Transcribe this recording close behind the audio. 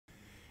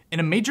In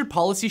a major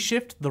policy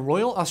shift, the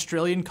Royal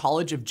Australian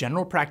College of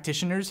General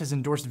Practitioners has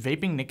endorsed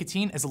vaping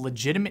nicotine as a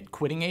legitimate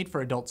quitting aid for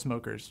adult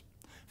smokers.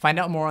 Find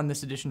out more on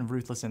this edition of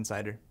Ruthless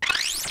Insider.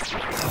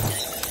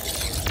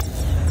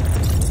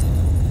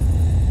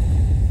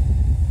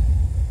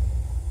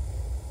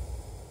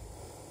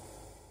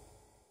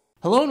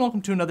 Hello and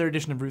welcome to another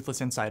edition of Ruthless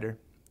Insider.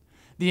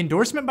 The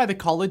endorsement by the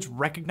college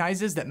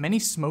recognizes that many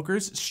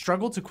smokers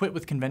struggle to quit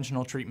with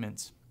conventional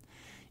treatments.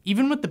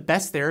 Even with the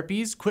best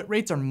therapies, quit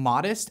rates are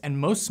modest and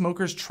most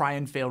smokers try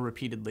and fail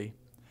repeatedly.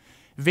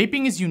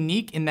 Vaping is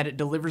unique in that it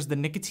delivers the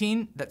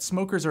nicotine that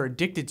smokers are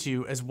addicted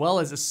to, as well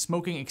as a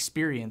smoking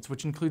experience,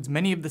 which includes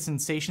many of the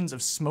sensations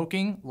of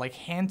smoking, like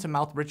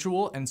hand-to-mouth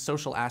ritual and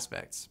social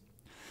aspects.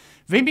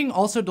 Vaping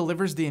also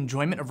delivers the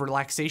enjoyment of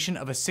relaxation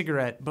of a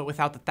cigarette, but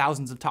without the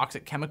thousands of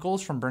toxic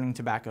chemicals from burning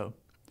tobacco.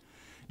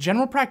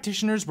 General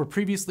practitioners were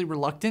previously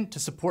reluctant to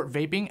support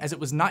vaping as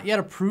it was not yet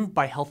approved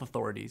by health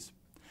authorities.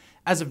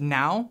 As of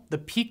now, the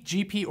Peak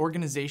GP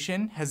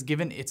organization has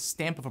given its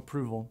stamp of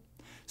approval.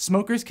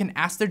 Smokers can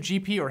ask their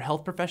GP or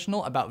health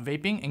professional about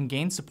vaping and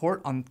gain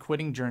support on the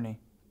quitting journey.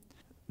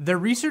 Their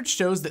research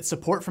shows that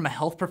support from a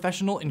health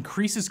professional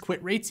increases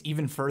quit rates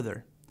even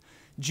further.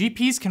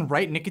 GPs can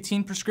write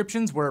nicotine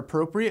prescriptions where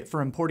appropriate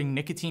for importing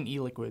nicotine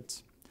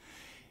e-liquids.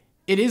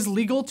 It is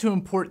legal to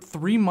import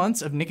 3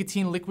 months of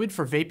nicotine liquid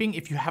for vaping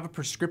if you have a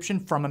prescription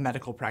from a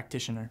medical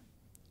practitioner.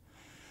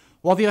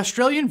 While the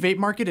Australian vape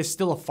market is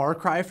still a far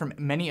cry from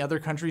many other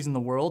countries in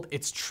the world,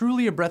 it's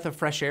truly a breath of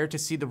fresh air to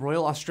see the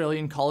Royal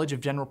Australian College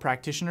of General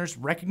Practitioners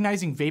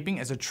recognizing vaping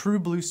as a true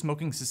blue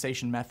smoking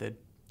cessation method.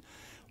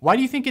 Why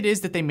do you think it is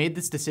that they made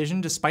this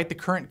decision despite the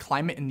current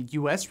climate in the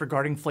US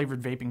regarding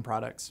flavored vaping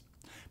products?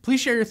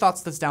 Please share your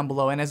thoughts with us down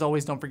below, and as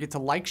always, don't forget to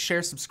like,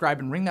 share, subscribe,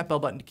 and ring that bell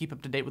button to keep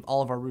up to date with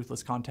all of our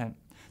Ruthless content.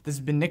 This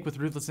has been Nick with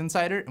Ruthless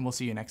Insider, and we'll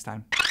see you next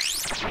time.